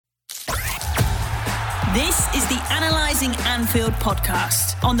This is the Analysing Anfield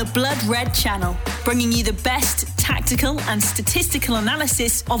podcast on the Blood Red channel, bringing you the best tactical and statistical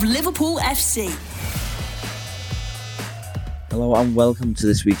analysis of Liverpool FC. Hello and welcome to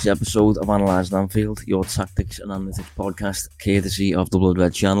this week's episode of Analysing Anfield, your tactics and analytics podcast, courtesy of the Blood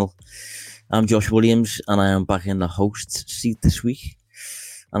Red channel. I'm Josh Williams and I am back in the host seat this week.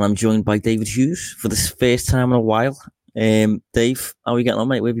 And I'm joined by David Hughes for the first time in a while. Dave, how are you getting on,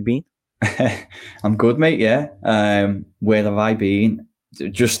 mate? Where have you been? I'm good, mate, yeah. Where have I been?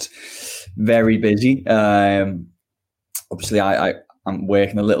 Just very busy. Obviously, I'm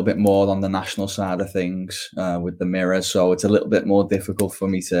working a little bit more on the national side of things with the Mirror, so it's a little bit more difficult for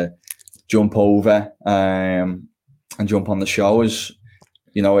me to jump over and jump on the show. As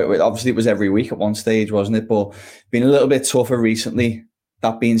you know, obviously it was every week at one stage, wasn't it? But been a little bit tougher recently.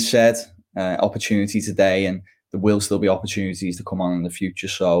 That being said, opportunity today, and there will still be opportunities to come on in the future.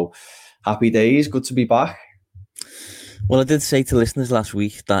 So happy days, good to be back. Well, I did say to listeners last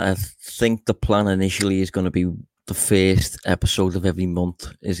week that I think the plan initially is going to be the first episode of every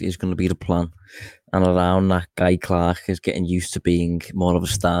month is going to be the plan. And around that, Guy Clark is getting used to being more of a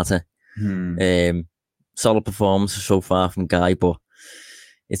starter. Solid performance so far from Guy, but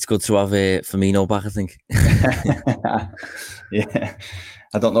it's good to have Firmino back, I think. Yeah,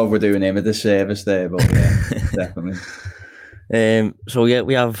 I don't know if we're doing him a disservice there, but yeah, definitely. So yeah,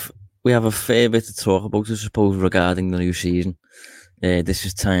 we have a fair bit to talk about, I suppose, regarding the new season. This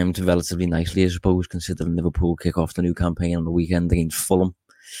is timed relatively nicely, I suppose, considering Liverpool kick off the new campaign on the weekend against Fulham.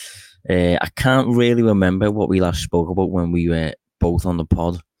 I can't really remember what we last spoke about when we were both on the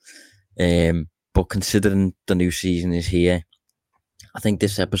pod. But considering the new season is here, I think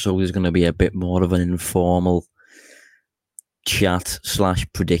this episode is going to be a bit more of an informal chat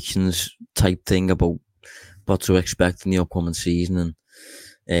 / predictions type thing about what to expect in the upcoming season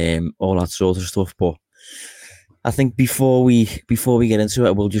and all that sort of stuff. But I think before we get into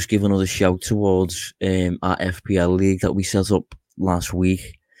it, we'll just give another shout towards our FPL league that we set up last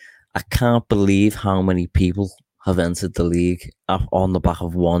week. I can't believe how many people have entered the league on the back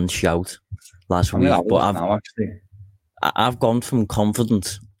of one shout last week. But I've gone from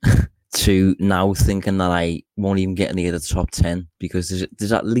confident to now thinking that I won't even get near the top 10 because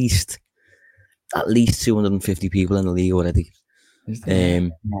there's at least 250 people in the league already.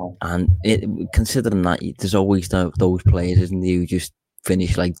 And considering that there's always those players, isn't there, who just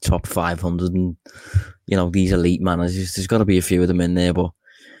finish like top 500 and, you know, these elite managers, there's got to be a few of them in there. But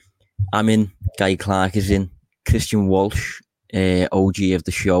I'm in, Guy Clark is in, Christian Walsh, OG of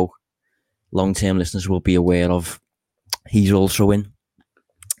the show, long-term listeners will be aware of, he's also in.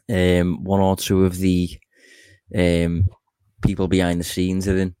 One or two of the people behind the scenes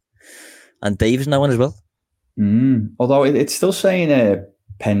are in. And Dave is now in as well. Although it's still saying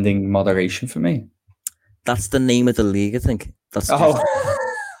pending moderation for me. That's the name of the league, I think. So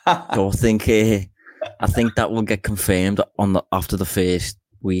I think that will get confirmed after the first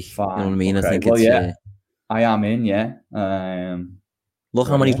week. Fine. You know what I mean? Okay. I think I am in, yeah. Look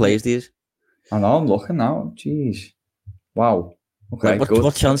how many players there is. I know, I'm looking now. Jeez. Wow. Okay,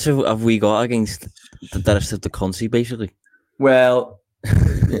 what chance have we got against the rest of the country, basically? Well,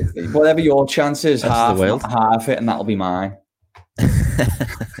 whatever your chance is, half it, and that'll be mine.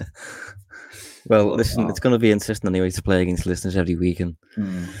 Well, listen, it's going to be interesting anyway to play against listeners every week, and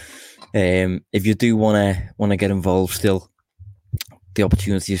if you do want to get involved, still the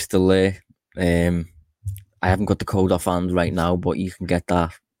opportunity is still there. I haven't got the code offhand right now, but you can get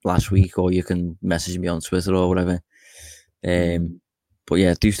that last week, or you can message me on Twitter or whatever. But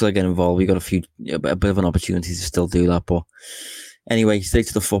yeah, do still get involved. We got a bit of an opportunity to still do that. But anyway, straight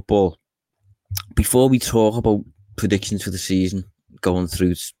to the football. Before we talk about predictions for the season, going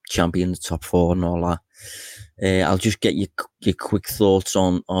through champions, top four, and all that, I'll just get your quick thoughts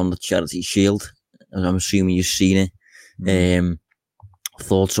on the Charity Shield. I'm assuming you've seen it.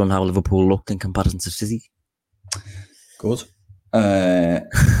 Thoughts on how Liverpool looked in comparison to City? Good. I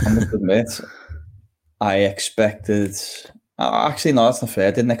must admit, I expected. Actually, no, that's not fair.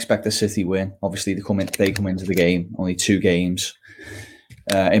 I didn't expect a City win. Obviously, they come into the game only 2 games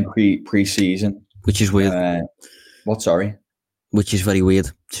in pre-season, which is weird. What? Sorry. Which is very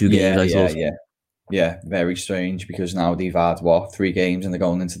weird. 2 games, I thought. Yeah, very strange because now they've had 3 games and they're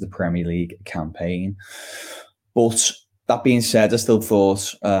going into the Premier League campaign. But that being said, I still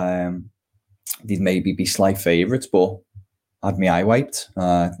thought they'd maybe be slight favourites, but I had my eye wiped.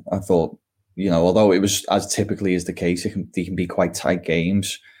 I thought, you know, although it was as typically is the case, they can be quite tight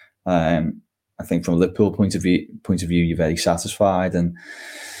games. I think from a Liverpool point of view, you're very satisfied, and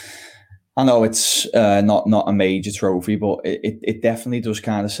I know it's not a major trophy, but it definitely does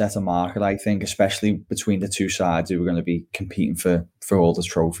kind of set a marker, I think, especially between the two sides who are going to be competing for all the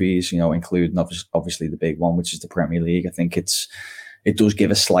trophies, including obviously the big one, which is the Premier League. I think it does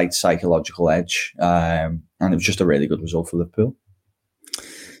give a slight psychological edge, and it was just a really good result for Liverpool.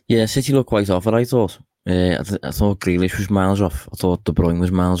 Yeah, City looked quite off it, I thought. I thought Grealish was miles off. I thought De Bruyne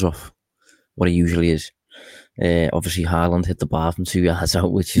was miles off what he usually is. Obviously, Haaland hit the bar from 2 yards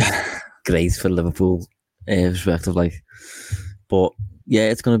out, which is great for Liverpool perspective. But yeah,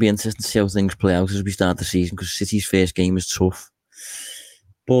 it's going to be interesting to see how things play out as we start the season, because City's first game is tough.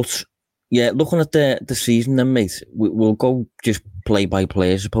 But yeah, looking at the season then, mate, we'll go just play by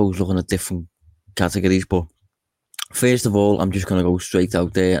play, I suppose, looking at different categories. But first of all, I'm just going to go straight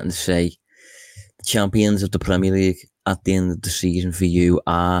out there and say the champions of the Premier League at the end of the season for you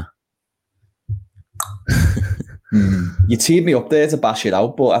are... You teed me up there to bash it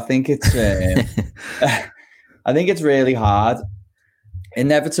out, but I think it's I think it's really hard.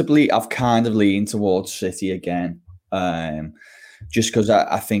 Inevitably, I've kind of leaned towards City again, just because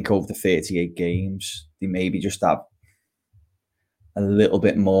I think over the 38 games, they maybe just have a little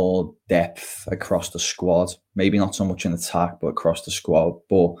bit more depth across the squad. Maybe not so much in attack, but across the squad.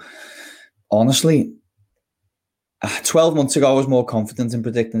 But honestly, 12 months ago, I was more confident in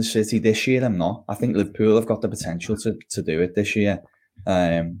predicting City. This year, I'm not. I think Liverpool have got the potential to do it this year.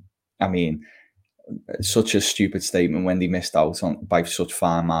 I mean, such a stupid statement when they missed out by such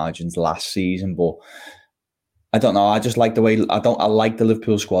fine margins last season, but I don't know. I just like the way I like the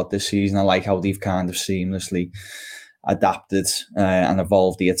Liverpool squad this season. I like how they've kind of seamlessly adapted and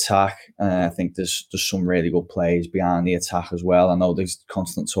evolved the attack. I think there's some really good players behind the attack as well. I know there's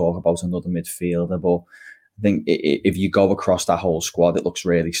constant talk about another midfielder, but I think if you go across that whole squad, it looks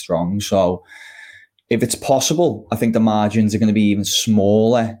really strong. So if it's possible, I think the margins are going to be even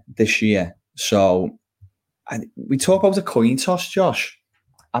smaller this year. So we talk about a coin toss, Josh.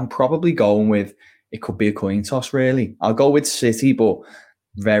 I'm probably going with it could be a coin toss, really. I'll go with City, but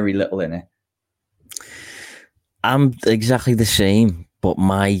very little in it. I'm exactly the same, but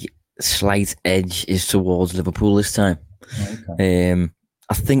my slight edge is towards Liverpool this time. Okay.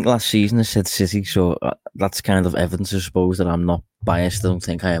 I think last season I said City, so that's kind of evidence, I suppose, that I'm not biased. I don't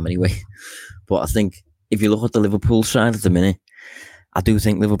think I am anyway. But I think if you look at the Liverpool side at the minute, I do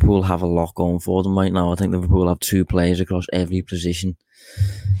think Liverpool have a lot going for them right now. I think Liverpool have 2 players across every position.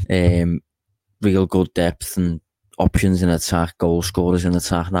 Real good depth and options in attack, goal scorers in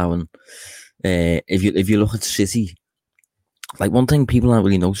attack now. And if you look at City, like one thing people aren't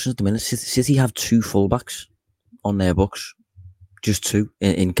really noticing at the minute, City have 2 fullbacks on their books. Just 2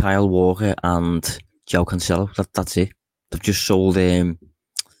 in Kyle Walker and João Cancelo. That's it. They've just sold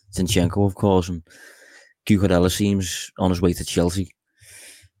Zinchenko, of course, and Cucurella seems on his way to Chelsea.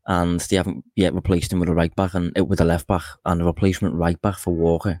 And they haven't yet replaced him with a right back and with a left back, and the replacement right back for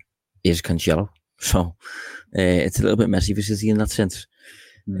Walker is Cancelo. So it's a little bit messy for City in that sense.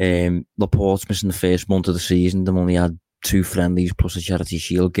 Laporte's missing the first month of the season. They've only had 2 friendlies plus a Charity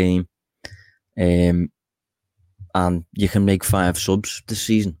Shield game. And you can make 5 subs this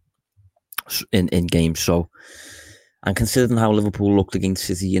season in games. So, and considering how Liverpool looked against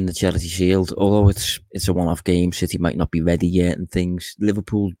City in the Charity Shield, although it's a one-off game, City might not be ready yet and things,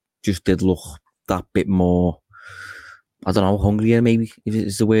 Liverpool just did look that bit more, I don't know, hungrier maybe, if it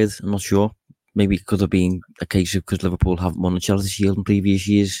is the word. I'm not sure. Maybe it could have been a case of because Liverpool haven't won the Charity Shield in previous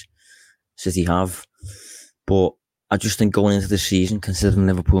years. City have. But I just think going into the season, considering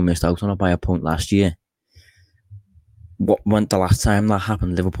Liverpool missed out on it by a point last year, what went the last time that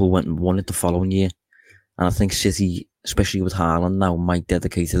happened, Liverpool went and won it the following year. And I think City, especially with Haaland now, might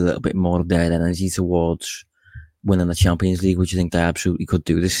dedicate a little bit more of their energy towards winning the Champions League, which I think they absolutely could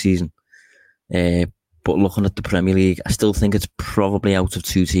do this season. But looking at the Premier League, I still think it's probably out of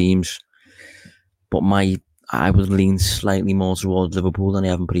 2 teams. But I would lean slightly more towards Liverpool than I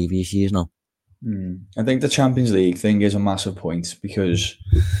have in previous years now. I think the Champions League thing is a massive point because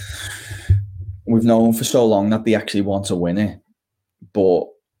we've known for so long that they actually want to win it. But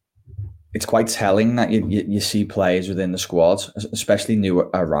it's quite telling that you see players within the squad, especially new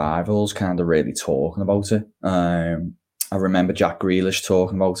arrivals, kind of really talking about it. I remember Jack Grealish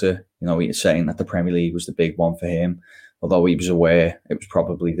talking about it. He was saying that the Premier League was the big one for him, although he was aware it was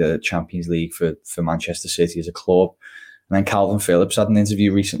probably the Champions League for Manchester City as a club. And then Calvin Phillips had an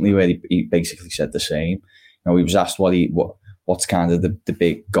interview recently where he basically said the same. He was asked what's kind of the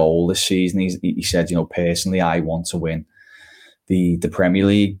big goal this season. He said, personally, I want to win the Premier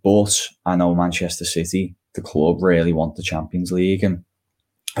League, but I know Manchester City, the club, really want the Champions League. And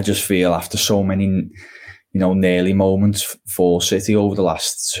I just feel after so many nearly moments for City over the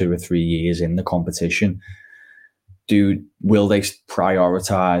last 2 or 3 years in the competition. Will they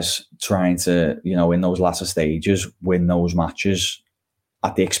prioritise trying to, in those latter stages, win those matches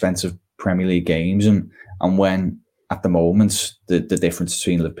at the expense of Premier League games? And when at the moment the difference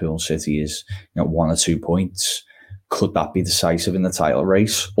between Liverpool and City is 1 or 2 points, could that be decisive in the title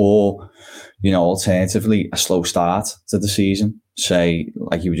race? Or, alternatively, a slow start to the season? Say,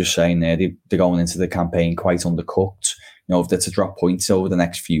 like you were just saying there, they're going into the campaign quite undercooked. If they're to drop points over the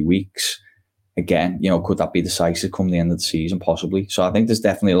next few weeks, again, could that be decisive come the end of the season? Possibly. So I think there's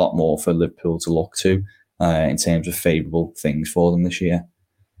definitely a lot more for Liverpool to look to in terms of favourable things for them this year.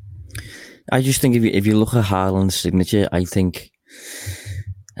 I just think if you look at Haaland's signature, I think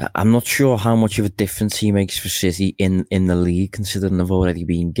I'm not sure how much of a difference he makes for City in the league, considering they've already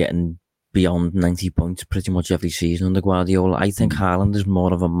been getting beyond 90 points pretty much every season under Guardiola. I think Haaland is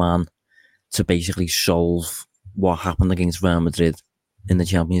more of a man to basically solve what happened against Real Madrid in the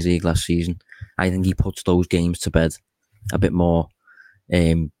Champions League last season. I think he puts those games to bed a bit more,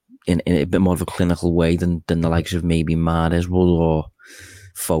 in a bit more of a clinical way than the likes of maybe Mahrez would, or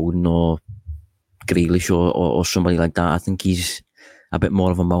Foden, or Grealish, or somebody like that. I think he's a bit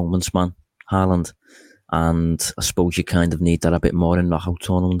more of a moments man, Haaland. And I suppose you kind of need that a bit more in knockout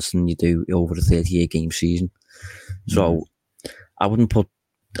tournaments than you do over a 38-game season. So I would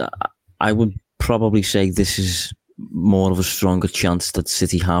probably say this is more of a stronger chance that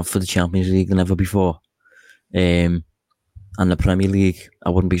City have for the Champions League than ever before. And the Premier League, I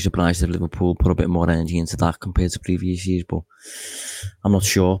wouldn't be surprised if Liverpool put a bit more energy into that compared to previous years, but I'm not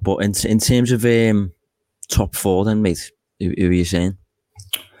sure. But in terms of top four then, mate, who are you saying?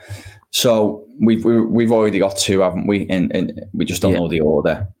 So we've already got two, haven't we? And we just don't know the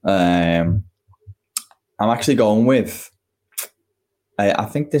order. I'm actually going with, I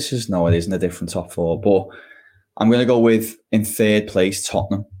think it isn't a different top four, but I'm going to go with, in third place,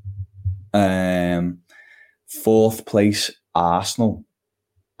 Tottenham. Fourth place, Arsenal.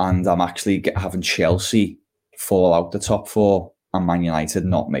 And I'm actually having Chelsea fall out the top four and Man United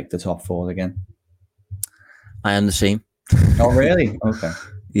not make the top four again. I am the same. Oh, really? Okay.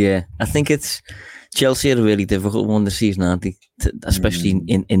 Yeah, I think it's Chelsea had a really difficult one this season, aren't they? Especially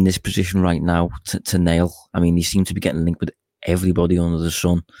in this position right now to nail. I mean, they seem to be getting linked with everybody under the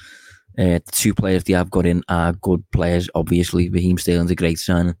sun. The two players they have got in are good players, obviously. Raheem Sterling's a great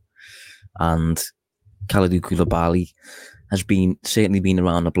signing, and Kalidou Koulibaly has certainly been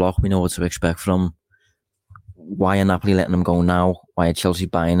around the block. We know what to expect from him. Why are Napoli letting him go now? Why are Chelsea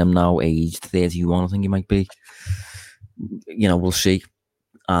buying him now, aged 31, I think he might be? We'll see.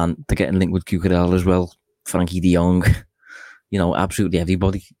 And they're getting linked with Cucurella as well, Frankie de Jong, absolutely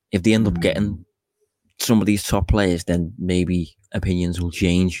everybody. If they end up getting some of these top players, then maybe opinions will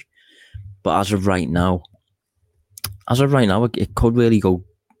change. But as of right now, it could really go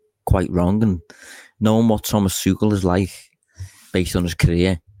quite wrong. And knowing what Thomas Tuchel is like, based on his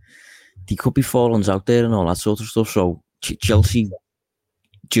career, there could be fallings out there and all that sort of stuff. So Chelsea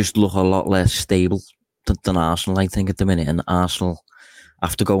just look a lot less stable than Arsenal, I think, at the minute. And Arsenal,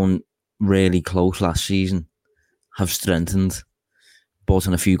 after going really close last season, have strengthened, brought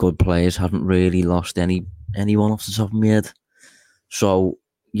in a few good players, haven't really lost anyone off the top of my head. So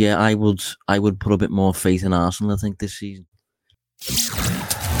yeah, I would put a bit more faith in Arsenal, I think, this season.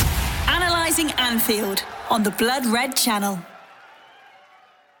 Analysing Anfield on the Blood Red Channel.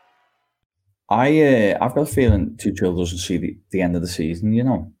 I've got a feeling Tuchel doesn't see the end of the season.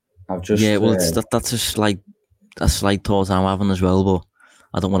 That's a slight thought I'm having as well, but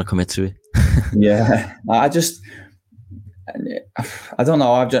I don't want to commit to it. Yeah, I don't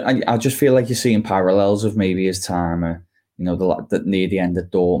know. I just feel like you're seeing parallels of maybe his time, near the end of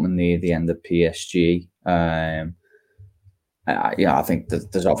Dortmund, near the end of PSG. I think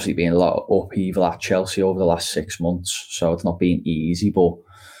that there's obviously been a lot of upheaval at Chelsea over the last 6 months, so it's not been easy. But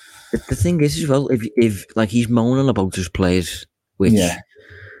the thing is, as well, if like he's moaning about his players, which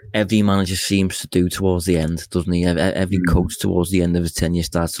every manager seems to do towards the end, doesn't he? Every coach towards the end of his tenure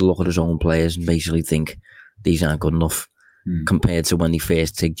starts to look at his own players and basically think these aren't good enough compared to when they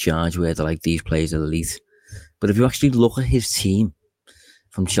first take charge, where they're like, these players are elite. But if you actually look at his team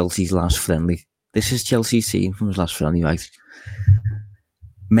from Chelsea's last friendly, this is Chelsea's team from his last friendly, right?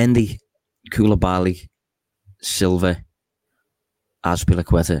 Mendy, Koulibaly, Silva,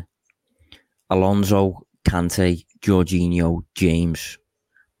 Azpilicueta, Alonso, Kante, Jorginho, James,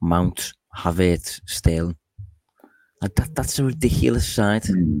 Mount, Havertz, Sterling. Like that's a ridiculous side.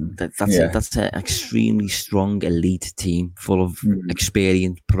 That's an extremely strong elite team full of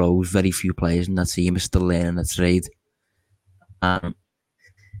experienced pros. Very few players in that team are still learning the trade.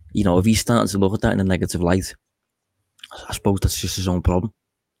 you know, if he's starting to look at that in a negative light, I suppose that's just his own problem.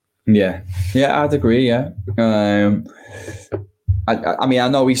 Yeah, I'd agree. Yeah, I mean, I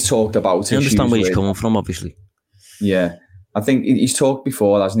know he's talked about. I understand where he's coming from, obviously. Yeah, I think he's talked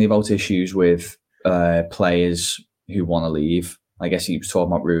before, hasn't he, about issues with players who want to leave. I guess he was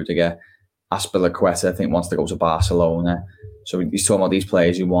talking about Rudiger. Azpilicueta, I think, wants to go to Barcelona. So he's talking about these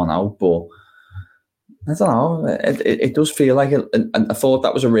players who want out, but I don't know. It does feel like it. And I thought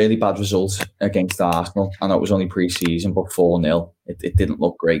that was a really bad result against Arsenal. I know it was only pre-season, but 4-0. It didn't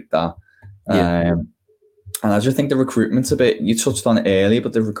look great, that. Yeah. And I just think the recruitment's a bit, you touched on it earlier,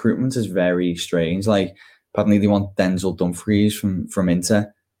 but the recruitment is very strange. Like, apparently they want Denzel Dumfries from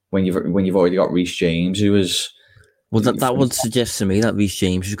Inter when you've already got Reece James, who was... Well, that would suggest to me that Reece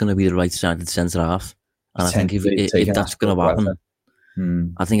James is going to be the right-sided centre-half. And I think if that's going to happen,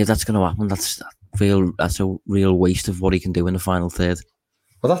 I think if that's going to happen, that's a real waste of what he can do in the final third.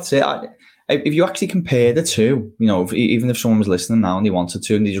 Well, that's it. If you actually compare the two, you know, even if someone was listening now and they wanted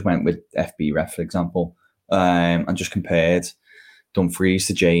to, and they just went with FB Ref, for example, and just compared Dumfries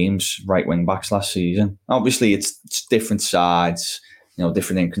to James, right wing backs last season. Obviously, it's different sides, you know,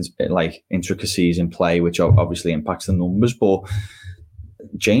 different intricacies in play, which obviously impacts the numbers. But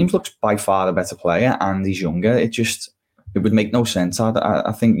James looks by far the better player, and he's younger. It would make no sense.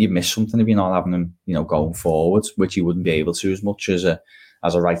 I think you miss something if you're not having him, you know, going forward, which you wouldn't be able to as much as a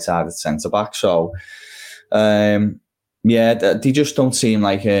right-sided centre back. So, they just don't seem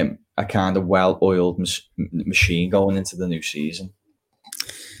like a kind of well-oiled machine going into the new season.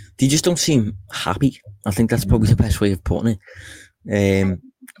 They just don't seem happy. I think that's probably the best way of putting it.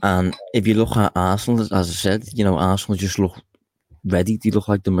 And if you look at Arsenal, as I said, you know, Arsenal just look ready. They look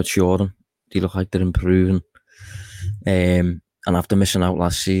like they're maturing. They look like they're improving. And after missing out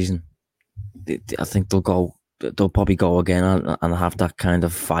last season, I think they'll probably go again and have that kind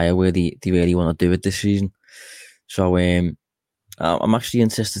of fire where they really want to do it this season. So I'm actually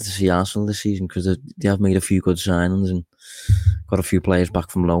interested to see Arsenal this season because they have made a few good signings and got a few players back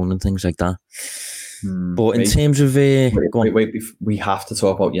from loan and things like that. But in terms of... wait, we have to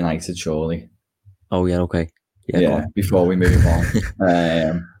talk about United, surely. Oh, yeah, okay. Yeah, before we move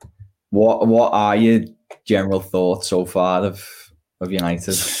on. What are your general thoughts so far of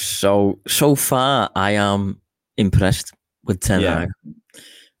United? So far, I am impressed with Ten Hag.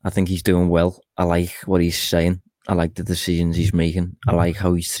 I think he's doing well. I like what he's saying. I like the decisions he's making. I like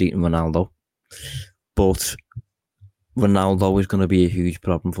how he's treating Ronaldo. But Ronaldo is going to be a huge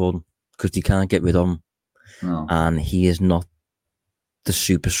problem for them because they can't get rid of him. No. And he is not the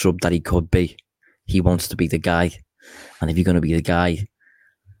super sub that he could be. He wants to be the guy. And if you're going to be the guy,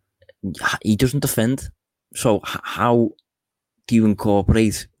 he doesn't defend. So how do you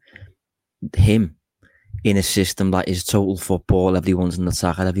incorporate him in a system that is total football? Everyone's an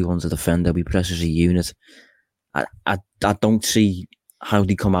attacker, everyone's a defender, we press as a unit. I don't see how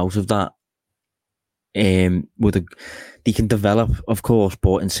they come out of that. They can develop, of course,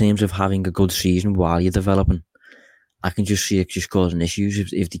 but in terms of having a good season while you're developing, I can just see it just causing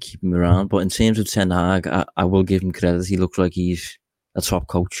issues if they keep him around. But in terms of Ten Hag, I will give him credit. He looks like he's a top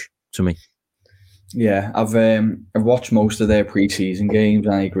coach to me. Yeah, I've watched most of their pre-season games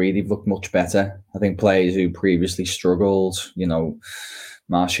and I agree they've looked much better. I think players who previously struggled, you know,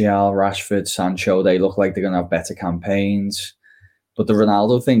 Martial, Rashford, Sancho, they look like they're going to have better campaigns. But the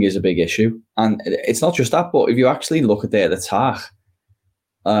Ronaldo thing is a big issue. And it's not just that, but if you actually look at their attack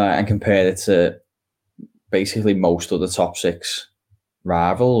and compare it to basically most of the top six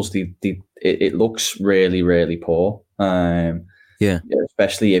rivals, it looks really, really poor. Yeah,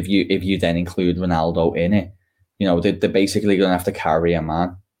 especially if you then include Ronaldo in it, you know they're basically going to have to carry a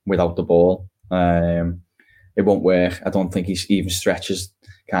man without the ball. It won't work. I don't think he even stretches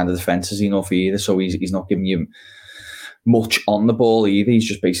kind of defenses enough either. So he's not giving you much on the ball either. He's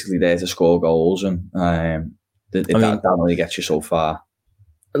just basically there to score goals, and that only gets you so far.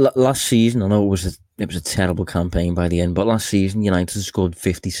 Last season, I know it was a terrible campaign by the end, but last season United scored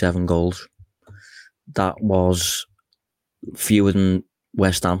 57 goals. That was fewer than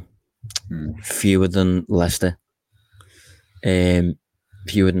West Ham, fewer than Leicester,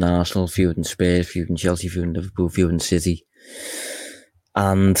 fewer than Arsenal, fewer than Spurs, fewer than Chelsea, fewer than Liverpool, fewer than City.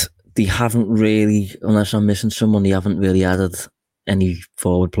 And they haven't really, unless I'm missing someone, they haven't really added any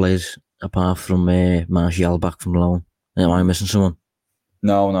forward players apart from Martial back from loan. Am I missing someone?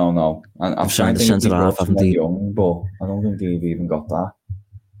 No. I'm signed the centre half, haven't they? Young, but I don't think they've even got that.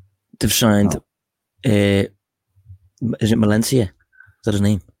 They've signed. Is it Valencia? Is that his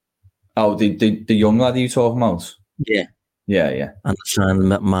name? Oh, the young lad you talking about? Yeah. And they signed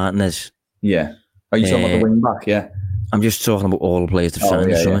Martinez. Yeah. Are you talking about the wing back? Yeah. I'm just talking about all the players they've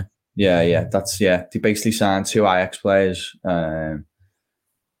signed this summer. Yeah. They basically signed 2 Ajax players. I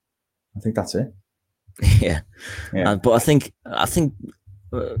think that's it. Yeah. But I think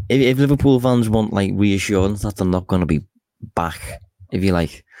if Liverpool fans want like reassurance that they're not going to be back, if you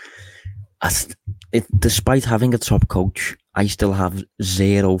like, despite having a top coach, I still have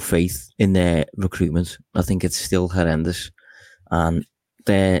zero faith in their recruitment. I think it's still horrendous, and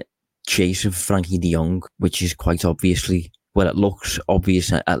their chase of Frankie de Jong, which is quite obviously, well, it looks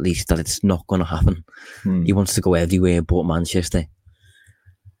obvious at least that it's not going to happen. He wants to go everywhere but Manchester.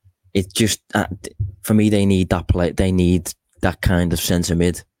 It just, for me, they need that play. They need that kind of centre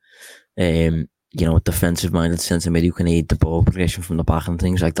mid. A defensive minded centre mid who can aid the ball progression from the back and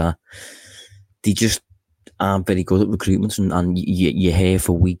things like that. They just aren't very good at recruitment, and you hear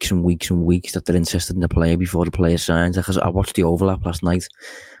for weeks and weeks and weeks that they're interested in the player before the player signs. Because I watched the overlap last night,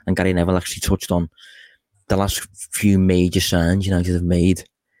 and Gary Neville actually touched on the last few major signs United have made,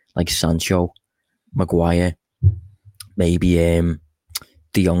 like Sancho, Maguire, maybe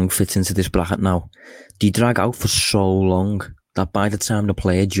De Jong fits into this bracket now. They drag out for so long that by the time the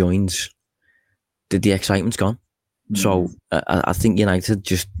player joins, the excitement's gone. So I think United,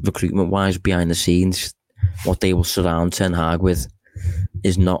 just recruitment-wise, behind the scenes, what they will surround Ten Hag with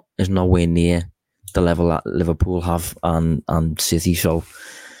is nowhere near the level that Liverpool have and City. So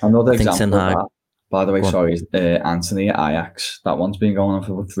another example of that, by the way, is Anthony at Ajax. That one's been going on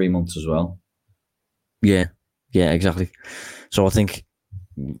for about 3 months as well. Yeah, exactly. So I think,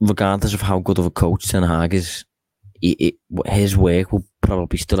 regardless of how good of a coach Ten Hag is, his work will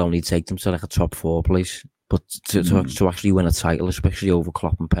probably still only take them to like a top 4 place. But to actually win a title, especially over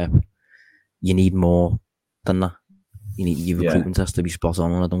Klopp and Pep, you need more than that. Your recruitment has to be spot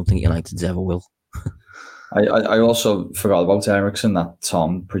on, and I don't think United's ever will. I also forgot about Eriksen, that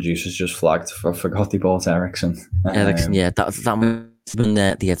Tom, producers, just flagged. I forgot he bought Eriksen. Eriksen, that must have been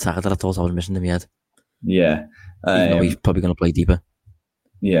the attacker that I thought I was missing in my head. Yeah. Even though he's probably going to play deeper.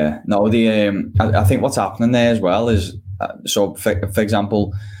 Yeah. No, I think what's happening there as well is, so for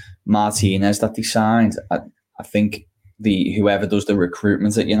example, Martinez that they signed, I think whoever does the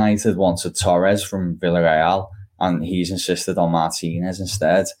recruitment at United wanted Torres from Villarreal, and he's insisted on Martinez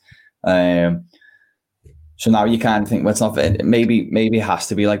instead. So now you kind of think, well, it's not, maybe it has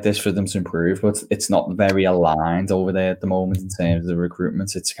to be like this for them to improve, but it's not very aligned over there at the moment in terms of the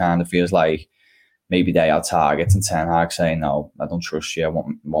recruitment. It kind of feels like maybe they are targets and Ten Hag saying, no, I don't trust you, I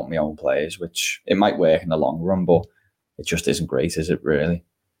want my own players, which it might work in the long run, but it just isn't great, is it really?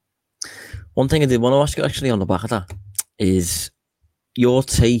 One thing I did want to ask you actually on the back of that is your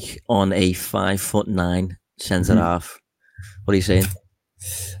take on a 5'9" centre half. What are you saying?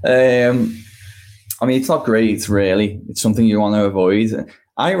 I mean, it's not great, really. It's something you want to avoid.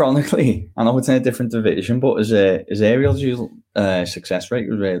 Ironically, I know it's in a different division, but his aerial success rate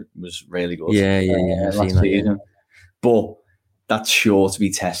was really good. Yeah. Last season. But that's sure to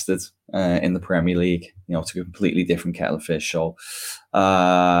be tested in the Premier League. It's a completely different kettle of fish. So,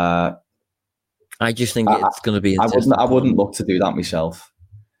 I just think it's going to be. I wouldn't look to do that myself.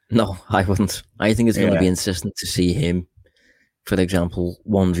 No, I wouldn't. I think it's going to be insistent to see him, for example,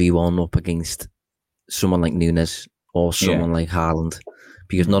 1v1 up against someone like Nunes or someone like Haaland,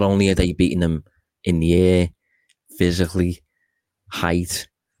 because not only are they beating him in the air, physically, height,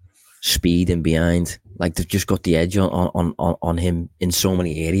 speed, and behind, like they've just got the edge on him in so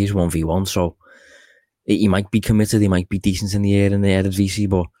many areas 1v1. So he might be committed, he might be decent in the air in the Eredivisie,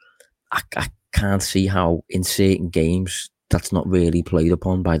 but I can't see how in certain games that's not really played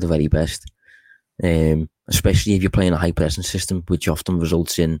upon by the very best. Especially if you're playing a high pressing system, which often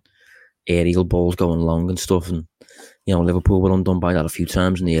results in aerial balls going long and stuff. And Liverpool were undone by that a few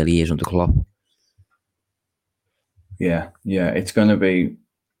times in the early years under Klopp. Yeah, it's going to be.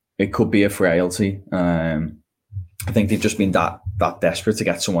 It could be a frailty. I think they've just been that desperate to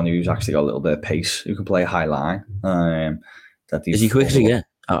get someone who's actually got a little bit of pace, who can play a high line. Is he quick to get?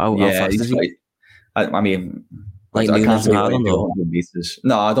 How fast is he? I mean, like I can't say meters.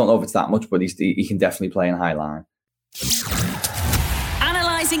 No, I don't know if it's that much, but he can definitely play in a high line.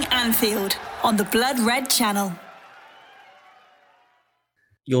 Analysing Anfield on the Blood Red Channel.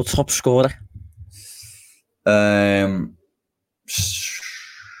 Your top scorer? I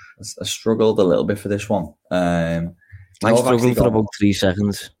struggled a little bit for this one. I struggled for about 3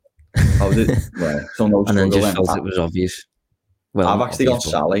 seconds. Oh, did right. So no, and then just felt it was obvious. Well, I've actually got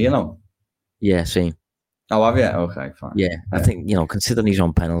Salah, Yeah, same. Oh, have you? Okay, fine. Yeah, I think, considering he's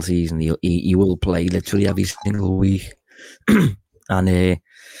on penalties and he will play literally every single week. And,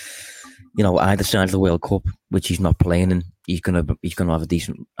 either side of the World Cup, which he's not playing in, he's gonna have a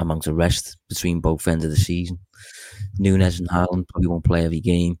decent amount of rest between both ends of the season. Nunes and Haaland probably won't play every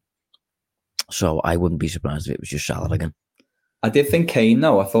game. So I wouldn't be surprised if it was just Salah again. I did think Kane,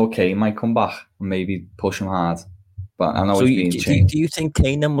 though. I thought Kane might come back and maybe push him hard. But I know it's being changed. Do you think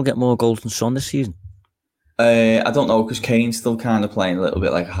Kane then will get more goals than Son this season? I don't know, because Kane's still kind of playing a little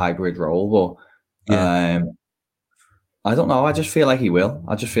bit like a hybrid role. But I don't know. I just feel like he will.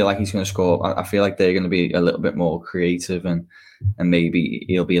 I just feel like he's going to score. I feel like they're going to be a little bit more creative and maybe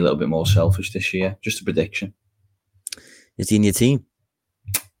he'll be a little bit more selfish this year. Just a prediction. Is he in your team?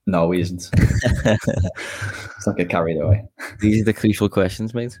 No, he isn't. It's not get carried away. These are the crucial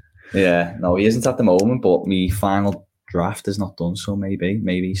questions, mate. Yeah, no, he isn't at the moment, but my final draft is not done, so maybe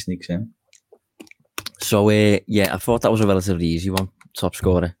he sneaks in. So, I thought that was a relatively easy one, top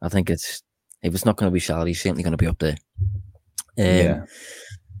scorer. I think if it's not going to be Salah, he's certainly going to be up there.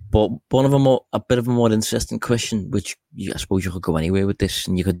 But one of a bit of a more interesting question, which I suppose you could go anywhere with this,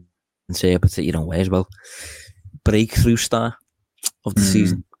 and you could interpret it your own way as well. Breakthrough star of the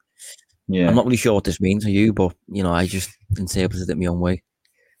season. Yeah, I'm not really sure what this means to you, but I just interpreted it my own way.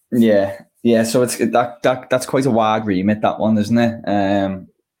 Yeah. So it's that's quite a wide remit, that one, isn't it?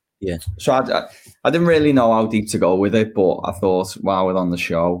 Yeah. So I didn't really know how deep to go with it, but I thought while we're on the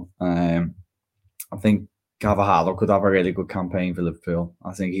show, I think Carvalho could have a really good campaign for Liverpool.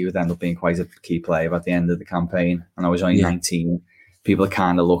 I think he would end up being quite a key player at the end of the campaign. And I was only 19. People are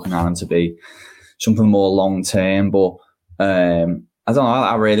kind of looking at him to be something more long term, but I don't know.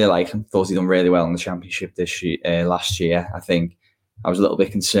 I really like him. Thought he done really well in the Championship last year. I think I was a little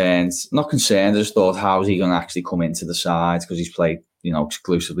bit concerned. Not concerned. I just thought, how's he going to actually come into the side? Because he's played,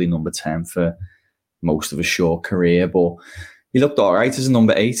 exclusively number 10 for most of his short career. But he looked all right as a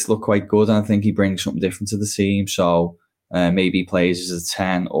number 8. Looked quite good. And I think he brings something different to the team. So maybe he plays as a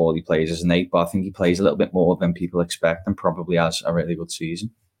 10 or he plays as an 8. But I think he plays a little bit more than people expect and probably has a really good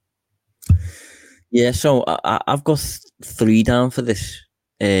season. Yeah, so I've got 3 down for this.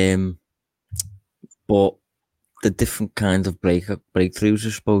 But the different kinds of breakthroughs, I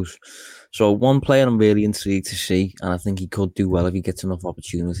suppose. So one player I'm really intrigued to see, and I think he could do well if he gets enough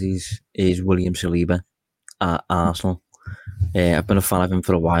opportunities, is William Saliba at Arsenal. I've been a fan of him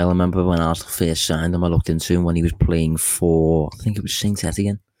for a while. I remember when Arsenal first signed him, I looked into him when he was playing for, I think it was Saint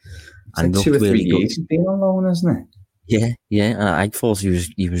Etienne. And like 2 or 3 years he's been on loan, isn't it? Yeah. And I thought he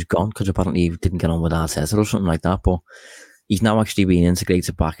was gone because apparently he didn't get on with Arteta or something like that. But he's now actually been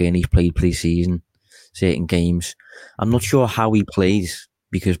integrated back in. He's played pre-season, certain games. I'm not sure how he plays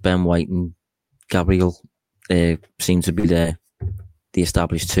because Ben White and Gabriel seem to be the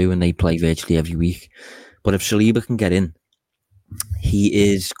established 2 and they play virtually every week. But if Saliba can get in,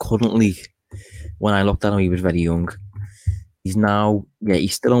 he is currently, when I looked at him, he was very young. He's now,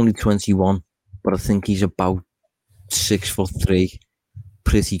 he's still only 21, but I think he's about 6'3",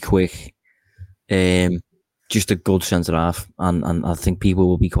 pretty quick. Just a good centre half, and I think people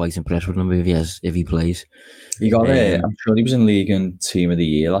will be quite impressed with him if he plays. He got I'm sure he was in League and Team of the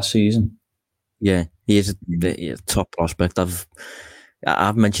Year last season. Yeah, he is a top prospect.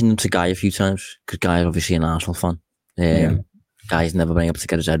 I've mentioned him to Guy a few times because Guy is obviously an Arsenal fan. Guy's never been able to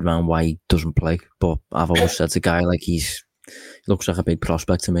get his head around why he doesn't play, but I've always said to Guy he looks like a big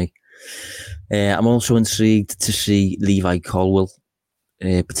prospect to me. I'm also intrigued to see Levi Colwill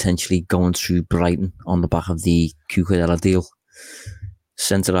potentially going to Brighton on the back of the Cucurella deal.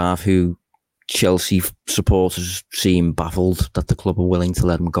 Centre half who Chelsea supporters seem baffled that the club are willing to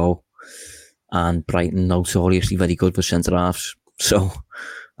let him go, and Brighton notoriously very good for centre halves. So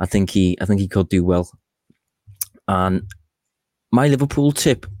I think he could do well. And my Liverpool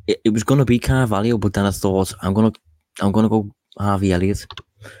tip, it was going to be Carvalho, but then I thought I'm gonna go Harvey Elliott.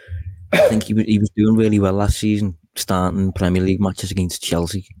 I think he was doing really well last season, starting Premier League matches against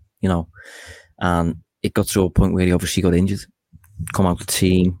Chelsea, and it got to a point where he obviously got injured, come out of the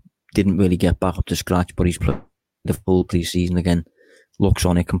team, didn't really get back up to scratch, but he's played the full pre-season again, looks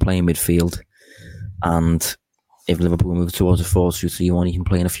on it, can play in midfield, and if Liverpool move towards a 4-2-3-1, he can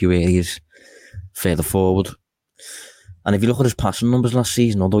play in a few areas further forward. And if you look at his passing numbers last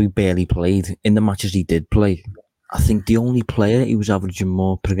season, although he barely played, in the matches he did play, I think the only player who was averaging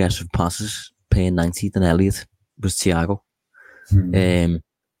more progressive passes per 90 than Elliott was Thiago.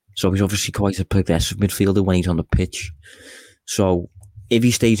 So he's obviously quite a progressive midfielder when he's on the pitch. So if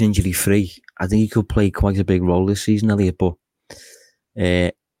he stays injury free, I think he could play quite a big role this season, Elliott. But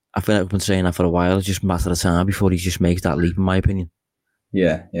I feel like I've been saying that for a while. It's just a matter of time before he just makes that leap, in my opinion.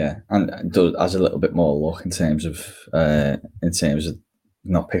 Yeah, and has a little bit more luck in terms of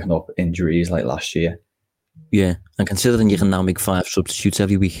not picking up injuries like last year. Yeah, and considering you can now make 5 substitutes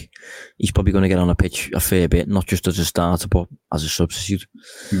every week, he's probably going to get on a pitch a fair bit, not just as a starter, but as a substitute.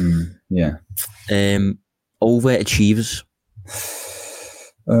 Yeah. Overachievers.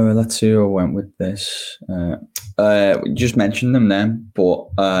 Let's see who I went with this. We just mentioned them then, but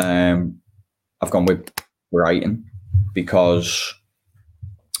I've gone with Brighton because,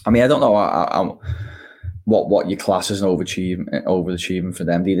 I mean, I don't know what your class is an overachievement for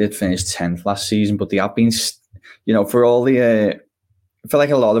them. They did finish 10th last season, but they have been, for all the, I feel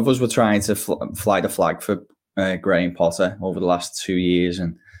like a lot of us were trying to fly the flag for Graham Potter over the last 2 years,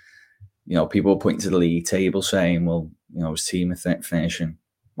 and people were pointing to the league table saying, well, his team are finishing,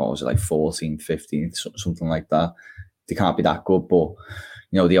 what was it, like 14th, 15th, something like that. They can't be that good, but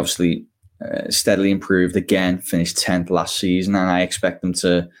they obviously steadily improved again, finished 10th last season, and I expect them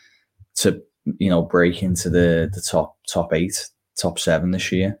to break into the top 8, top 7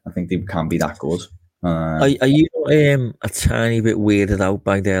 this year. I think they can be that good. Are you a tiny bit weirded out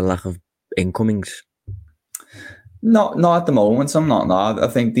by their lack of incomings? Not at the moment. I'm not. No, I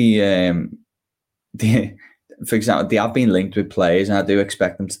think for example, they have been linked with players, and I do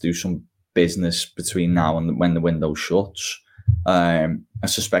expect them to do some business between now and when the window shuts. I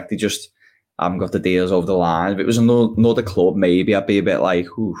suspect they just haven't got the deals over the line. If it was another club, maybe I'd be a bit like,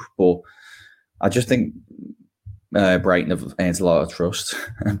 oof. But I just think Brighton have earned a lot of trust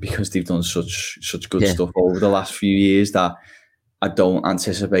because they've done such good stuff over the last few years that I don't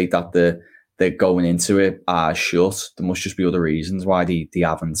anticipate that they're going into it shut. There must just be other reasons why they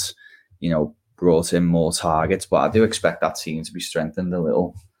haven't, brought in more targets. But I do expect that team to be strengthened a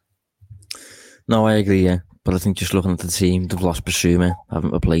little. No, I agree, yeah. But I think just looking at the team, they've lost Basuma,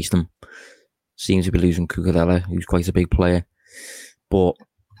 haven't replaced him. Seems to be losing Cucurella, who's quite a big player. But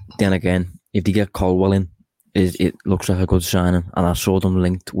then again, if they get Colwell in, it looks like a good signing. And I saw them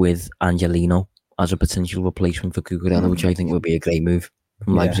linked with Angelino as a potential replacement for Cucurella, which I think would be a great move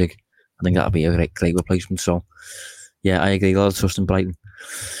from Leipzig. I think that would be a great replacement. So, yeah, I agree. A lot of trust in Brighton.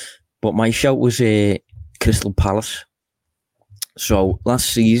 But my shout was Crystal Palace. So,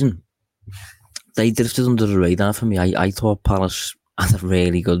 last season, they drifted under the radar for me. I thought Palace had a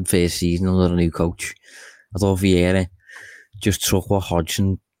really good first season under a new coach. I thought Vieira just took what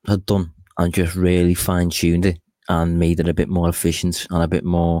Hodgson had done and just really fine-tuned it and made it a bit more efficient and a bit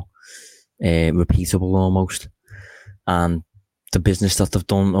more repeatable almost. And the business that they've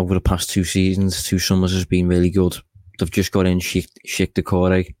done over the past 2 summers has been really good. They've just got in Sheikh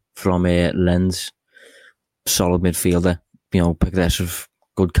Doucouré from Lens, solid midfielder, progressive,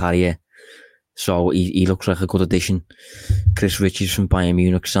 good carrier. So he looks like a good addition. Chris Richards from Bayern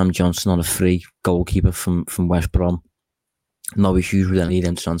Munich, Sam Johnson on a free, goalkeeper from West Brom. No issues with any of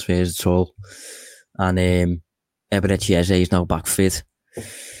them transfers at all. And Eberechi Eze is now back fit.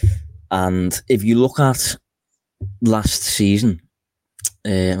 And if you look at last season,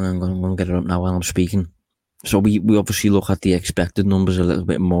 I'm going to get it up now while I'm speaking. So we obviously look at the expected numbers a little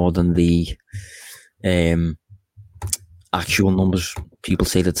bit more than the actual numbers. People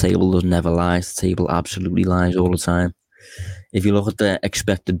say the table does never lie. The table absolutely lies all the time. If you look at the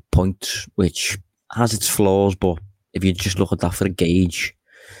expected points, which has its flaws, but if you just look at that for a gauge,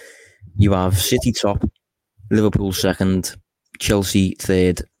 you have City top, Liverpool second, Chelsea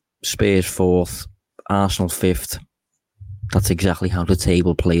third, Spurs fourth, Arsenal fifth. That's exactly how the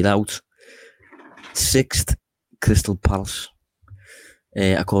table played out. Sixth, Crystal Palace,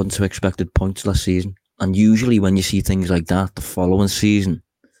 according to expected points last season. And usually when you see things like that, the following season,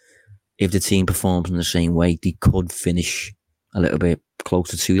 if the team performs in the same way, they could finish a little bit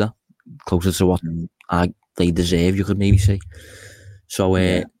closer to that, closer to what they deserve, you could maybe say. So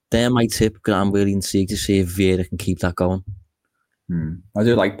they're my tip, because I'm really intrigued to see if Vieira can keep that going. I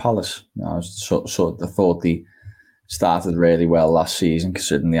do like Palace. I thought they started really well last season,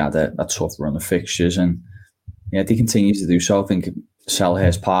 considering they had a tough run of fixtures, and they continue to do so. I think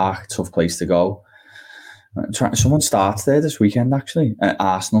Selhurst Park, tough place to go. Someone starts there this weekend, actually, at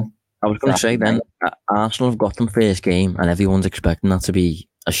Arsenal. I was going to say then, Arsenal have got them first game, and everyone's expecting that to be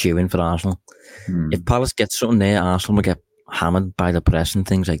a shoo-in for Arsenal. If Palace gets something there, Arsenal will get hammered by the press and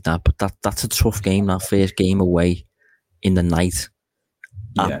things like that. But that's a tough game, that first game away in the night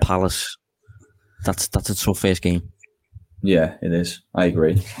at Palace. That's a tough first game. Yeah, it is. I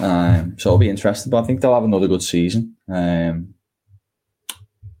agree. So it'll be interesting, but I think they'll have another good season.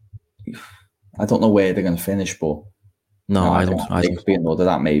 I don't know where they're going to finish, but I don't think it'll be another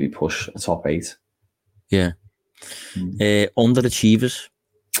that maybe push a top 8. Yeah. Underachievers.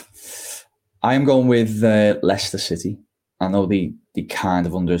 I am going with Leicester City. I know they kind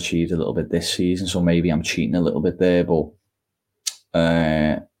of underachieved a little bit this season, so maybe I'm cheating a little bit there, but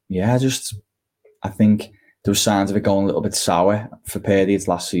I think there were signs of it going a little bit sour for periods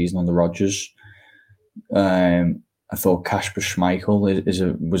last season under Rodgers. I I thought Kasper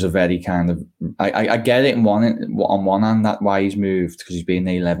Schmeichel was a very kind of... I get it on one hand that why he's moved, because he's been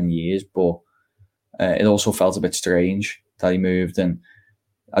there 11 years, but it also felt a bit strange that he moved, and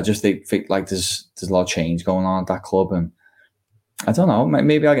I just think like there's a lot of change going on at that club, and I don't know,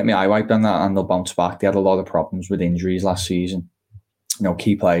 maybe I'll get my eye wiped on that and they'll bounce back. They had a lot of problems with injuries last season.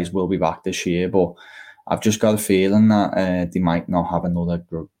 Key players will be back this year, but I've just got a feeling that they might not have another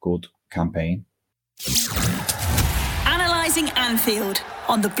good campaign. Analysing Anfield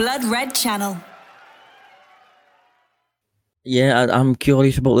on the Blood Red channel. Yeah, I'm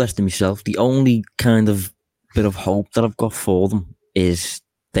curious about Leicester myself. The only kind of bit of hope that I've got for them is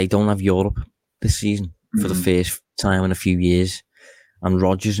they don't have Europe this season for the first time in a few years. And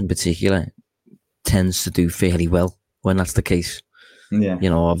Rodgers in particular tends to do fairly well when that's the case. Yeah.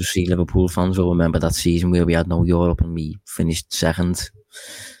 Obviously Liverpool fans will remember that season where we had no Europe and we finished second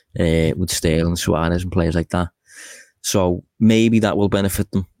with Sterling, Suarez and players like that. So maybe that will benefit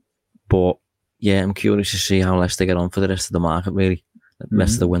them. But yeah, I'm curious to see how Leicester get on for the rest of the market, really. The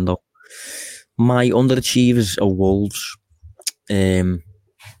rest of the window. My underachievers are Wolves.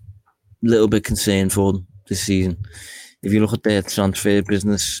 Little bit concerned for them this season. If you look at their transfer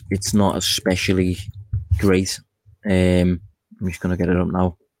business, it's not especially great. I'm just going to get it up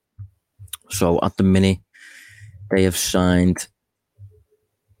now. So at the minute, they have signed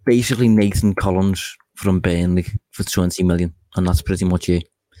basically Nathan Collins from Burnley for 20 million, and that's pretty much it.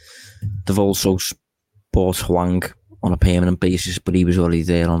 They've also bought Hwang on a permanent basis, but he was already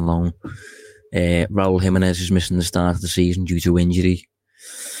there on loan. Raul Jimenez is missing the start of the season due to injury.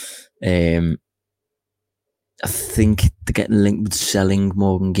 I think they're getting linked with selling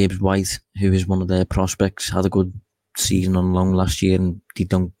Morgan Gibbs-White, who is one of their prospects. Had a good season on loan last year, and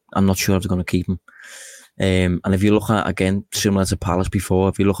I'm not sure if they're going to keep him. And if you look at, again, similar to Palace before,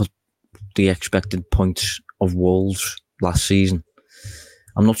 if you look at the expected points of Wolves last season,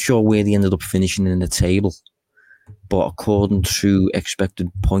 I'm not sure where they ended up finishing in the table, but according to expected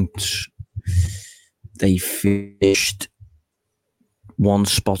points, they finished one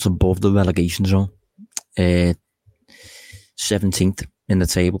spot above the relegation zone, 17th in the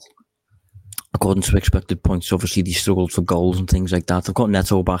table. According to expected points, obviously they struggled for goals and things like that. They've got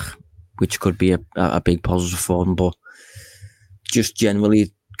Neto back, which could be a big positive for them, but just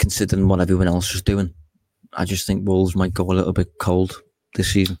generally considering what everyone else is doing, I just think Wolves might go a little bit cold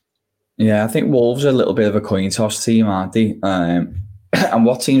this season. Yeah, I think Wolves are a little bit of a coin toss team, aren't they? And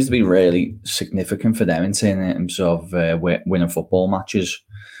what seems to be really significant for them in terms of winning football matches,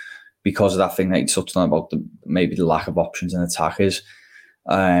 because of that thing that you touched on about maybe the lack of options in attack, is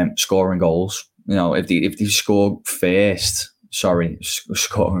scoring goals. If they score first, scoring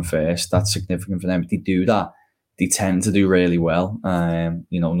first, that's significant for them. If they do that, they tend to do really well.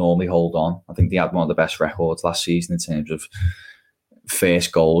 Normally hold on. I think they had one of the best records last season in terms of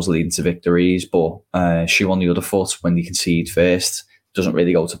first goals leading to victories, but shoe on the other foot when they concede first doesn't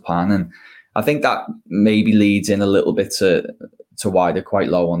really go to plan. And I think that maybe leads in a little bit to why they're quite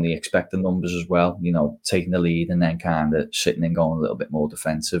low on the expected numbers as well. Taking the lead and then kind of sitting and going a little bit more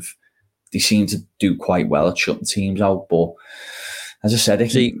defensive. They seem to do quite well at shutting teams out, but as I said,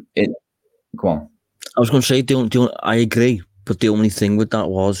 go on. I was going to say, I agree, but the only thing with that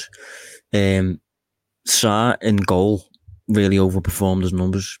was Sarr in goal really overperformed his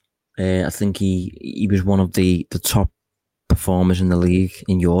numbers. I think he was one of the top performers in the league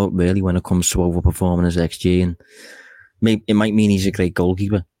in Europe, really, when it comes to overperforming his XG. And it might mean he's a great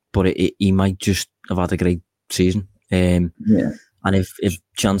goalkeeper, but he might just have had a great season. And if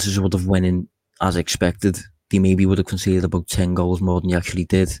chances would have went in as expected, they maybe would have conceded about 10 goals more than he actually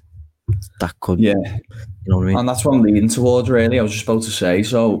did. That could, you know what I mean? And that's what I'm leading towards, really. I was just about to say,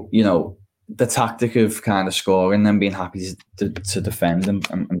 so, the tactic of kind of scoring and being happy to defend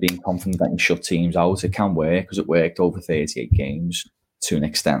and being confident that you can shut teams out, it can work, because it worked over 38 games to an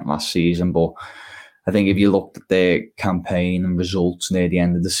extent last season. But I think if you looked at their campaign and results near the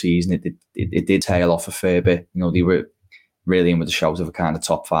end of the season, it did tail off a fair bit. They were really in with a shout of a kind of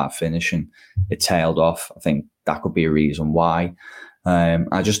top 5 finish, and it tailed off. I think that could be a reason why.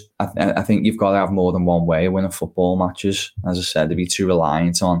 I think you've got to have more than one way of winning football matches. As I said, if you're too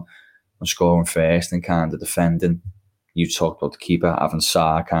reliant on scoring first and kind of defending, you talked about the keeper having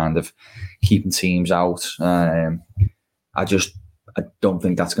Sarr kind of keeping teams out. I don't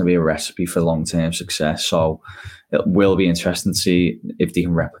think that's going to be a recipe for long-term success. So it will be interesting to see if they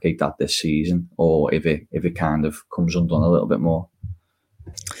can replicate that this season, or if it kind of comes undone a little bit more.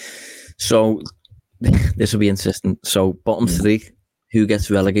 So this will be interesting. So bottom 3, who gets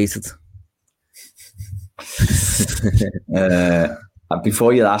relegated?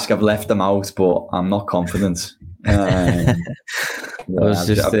 Before you ask, I've left them out, but I'm not confident. I was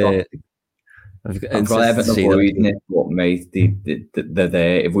just. I'm probably avoiding it, but mate, they're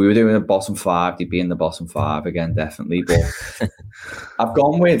there. If we were doing a bottom 5, they'd be in the bottom 5 again, definitely. But I've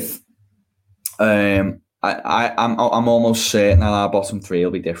gone with. I'm almost certain that our bottom 3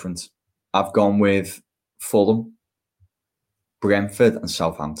 will be different. I've gone with Fulham, Brentford, and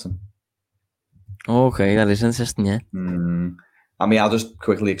Southampton. Okay, that is interesting, yeah. I mean, I'll just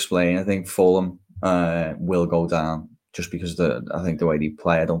quickly explain. I think Fulham will go down just because I think the way they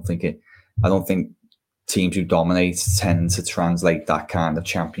play. I don't think teams who dominate tend to translate that kind of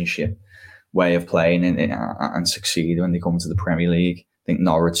championship way of playing and succeed when they come to the Premier League. I think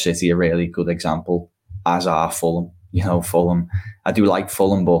Norwich City are a really good example, as are Fulham. Fulham. I do like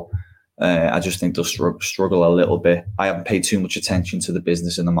Fulham, but I just think they'll struggle a little bit. I haven't paid too much attention to the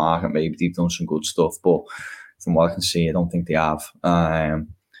business in the market. Maybe they've done some good stuff, but from what I can see, I don't think they have. I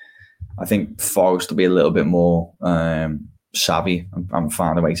think Forest will be a little bit more savvy and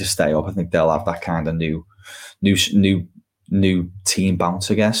find a way to stay up. I think they'll have that kind of new team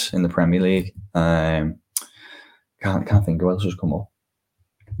bounce, I guess, in the Premier League. Can't think of what else has come up.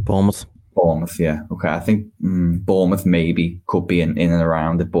 Bournemouth, yeah. Okay, I think Bournemouth maybe could be in and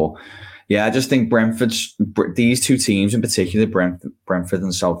around it, but yeah, I just think these two teams in particular, Brentford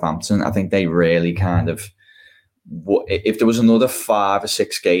and Southampton, I think they really kind of. If there was another 5 or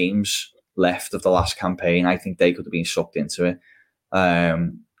 6 games left of the last campaign, I think they could have been sucked into it.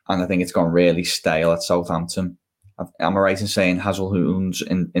 And I think it's gone really stale at Southampton. Am I right in saying Hazelhoud's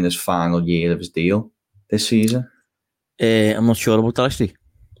in his final year of his deal this season? I'm not sure about that, actually.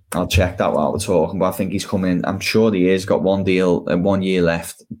 I'll check that while we're talking, but I think he's coming. I'm sure he is. Got 1 year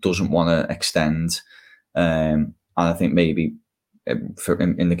left, doesn't want to extend. And I think maybe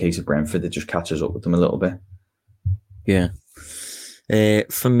in the case of Brentford, it just catches up with them a little bit. Yeah.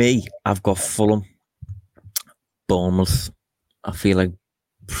 For me, I've got Fulham, Bournemouth. I feel like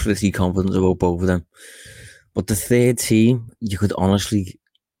pretty confident about both of them. But the third team, you could honestly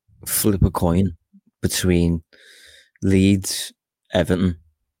flip a coin between Leeds, Everton,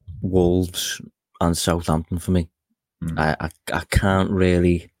 Wolves, and Southampton for me. I can't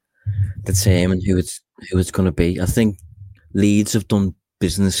really determine who it's going to be. I think Leeds have done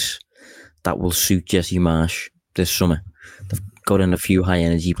business that will suit Jesse Marsh this summer. They've got in a few high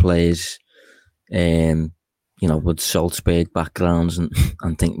energy players, with Salzburg backgrounds and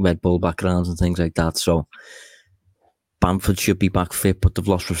think Red Bull backgrounds and things like that. So Bamford should be back fit, but they've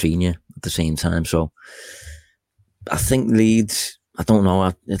lost Rafinha at the same time. So I think Leeds, I don't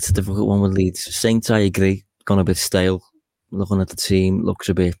know, it's a difficult one with Leeds. Saints, I agree, gone a bit stale. Looking at the team,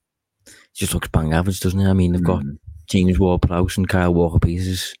 just looks bang average, doesn't it? I mean, they've got James Ward-Prowse and Kyle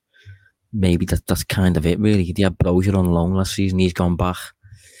Walker-Peters. Maybe that's kind of it, really. They had Brozier on loan last season. He's gone back.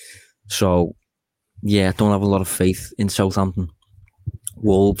 So, yeah, I don't have a lot of faith in Southampton.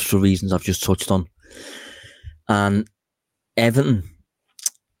 Wolves, for reasons I've just touched on. And Everton,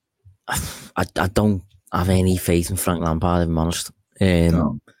 I don't have any faith in Frank Lampard, if I'm honest.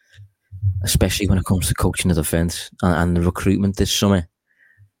 No. Especially when it comes to coaching the defence. And the recruitment this summer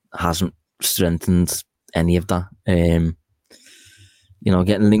hasn't strengthened any of that. Getting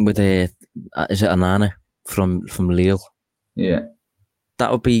linked with is it Anana from Lille? Yeah,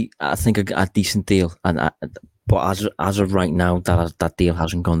 that would be, I think, a decent deal. But as of right now, that deal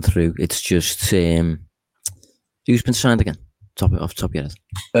hasn't gone through. It's just who's been signed again? Off the top of your head.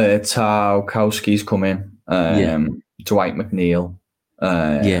 Tarkowski's come in. Dwight McNeil.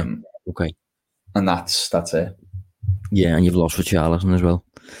 Okay. And that's it. Yeah, and you've lost Richarlison as well.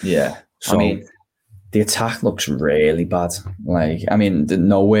 Yeah, so, I mean, the attack looks really bad.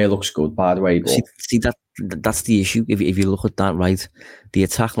 Nowhere looks good, by the way. But... See that's the issue. If you look at that, right, the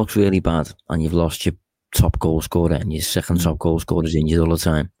attack looks really bad, and you've lost your top goal scorer, and your second top goal scorer is injured all the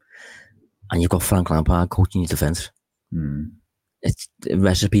time, and you've got Frank Lampard coaching your defence. It's a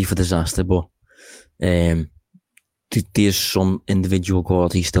recipe for disaster, but there's some individual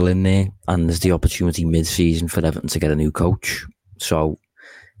quality still in there, and there's the opportunity mid-season for Everton to get a new coach. So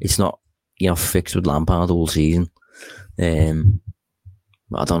it's not fixed with Lampard all season. I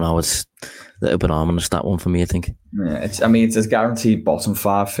don't know. It's a little bit ominous, that one, for me, I think. Yeah, it's a guaranteed bottom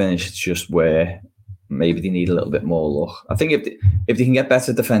 5 finish. It's just where maybe they need a little bit more luck. I think if they can get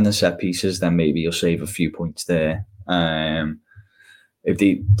better defending set pieces, then maybe you'll save a few points there. If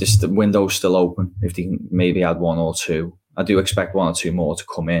the window's still open, if they can maybe add 1 or 2, I do expect 1 or 2 more to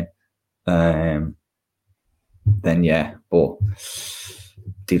come in. Then yeah, but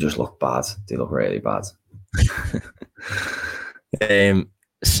they just look bad. They look really bad.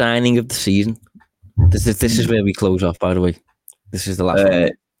 Signing of the season. This is where we close off, by the way. This is the last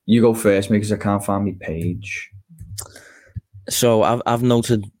one. You go first, mate, because I can't find my page. So I've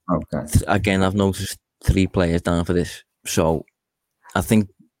noted, Okay. I've noticed 3 players down for this. So I think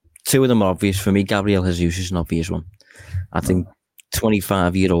 2 of them are obvious. For me, Gabriel Jesus is an obvious one. I think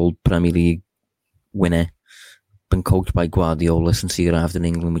 25-year-old Premier League winner, been coached by Guardiola since he arrived in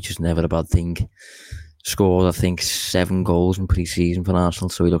England, which is never a bad thing. Scored, I think, 7 goals in pre-season for Arsenal,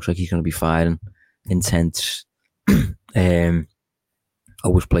 so he looks like he's going to be firing. Intense.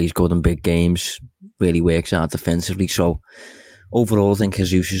 Always plays good in big games. Really works hard defensively. So overall, I think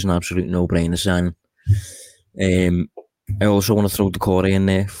Jesus is an absolute no-brainer signing. I also want to throw Decore in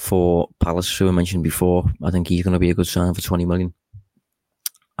there for Palace, who I mentioned before. I think he's going to be a good sign for 20 million.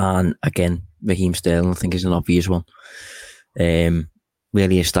 And again, Raheem Sterling, I think, is an obvious one.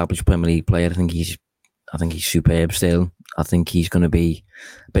 Really established Premier League player. I think he's superb still. I think he's going to be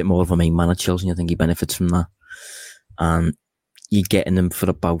a bit more of a main man at Chelsea. I think he benefits from that. And you're getting him for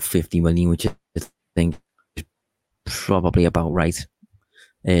about 50 million, which I think is probably about right.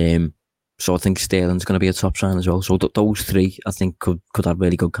 So I think Sterling's going to be a top sign as well. So those 3, I think, could have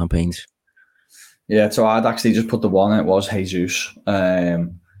really good campaigns. Yeah, so I'd actually just put the one, it was Jesus,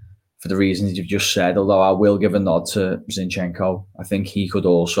 for the reasons you've just said, although I will give a nod to Zinchenko. I think he could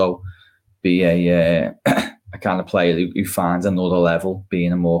also be a kind of player who finds another level,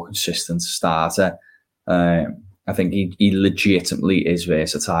 being a more consistent starter. I think he legitimately is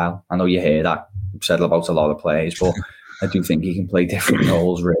versatile. I know you hear that said about a lot of players, but I do think he can play different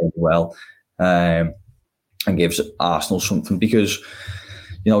roles really well, and gives Arsenal something, because,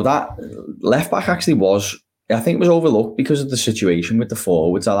 you know, that left back actually was, I think it was overlooked because of the situation with the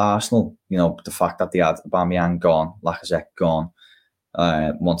forwards at Arsenal. You know, the fact that they had Aubameyang gone, Lacazette gone,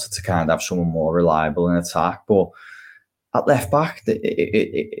 wanted to kind of have someone more reliable in attack. But at left back,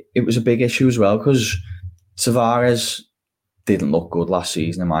 it was a big issue as well, because Tavares didn't look good last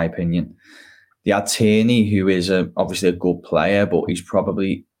season, in my opinion. They had Tierney, who is obviously a good player, but he's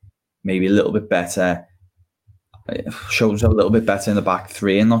probably maybe a little bit better, shows up a little bit better in the back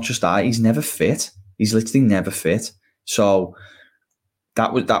 3, and not just that, he's never fit. He's literally never fit. So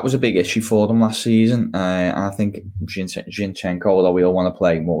that was a big issue for them last season. And I think Zinchenko, although we all want to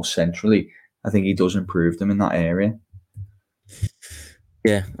play more centrally, I think he does improve them in that area.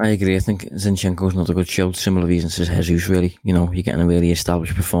 Yeah, I agree. I think Zinchenko's not a good shout. Similar reasons as Jesus, really. You know, you're getting a really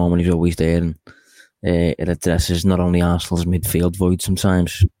established performer. He's always there, and it addresses not only Arsenal's midfield void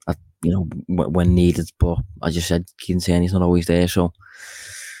sometimes, when needed, but as you said, Kieran Tierney's not always there. So,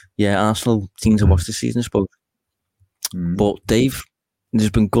 yeah, Arsenal team to watch this season, I suppose. But Dave, it's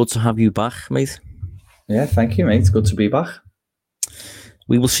been good to have you back, mate. Yeah, thank you, mate. It's good to be back.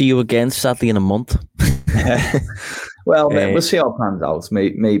 We will see you again, sadly, in a month. Well, we'll see how it pans out.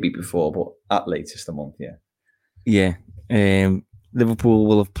 Maybe before, but at latest a month, yeah. Yeah. Liverpool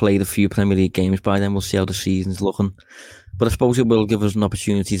will have played a few Premier League games by then. We'll see how the season's looking. But I suppose it will give us an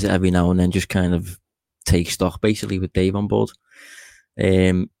opportunity to every now and then just kind of take stock, basically, with Dave on board.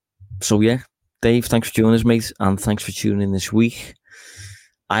 So, yeah, Dave, thanks for joining us, mate, and thanks for tuning in this week.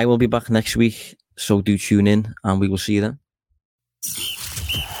 I will be back next week, so do tune in, and we will see you then.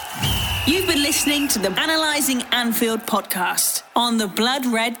 You've been listening to the Analysing Anfield podcast on the Blood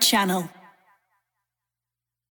Red channel.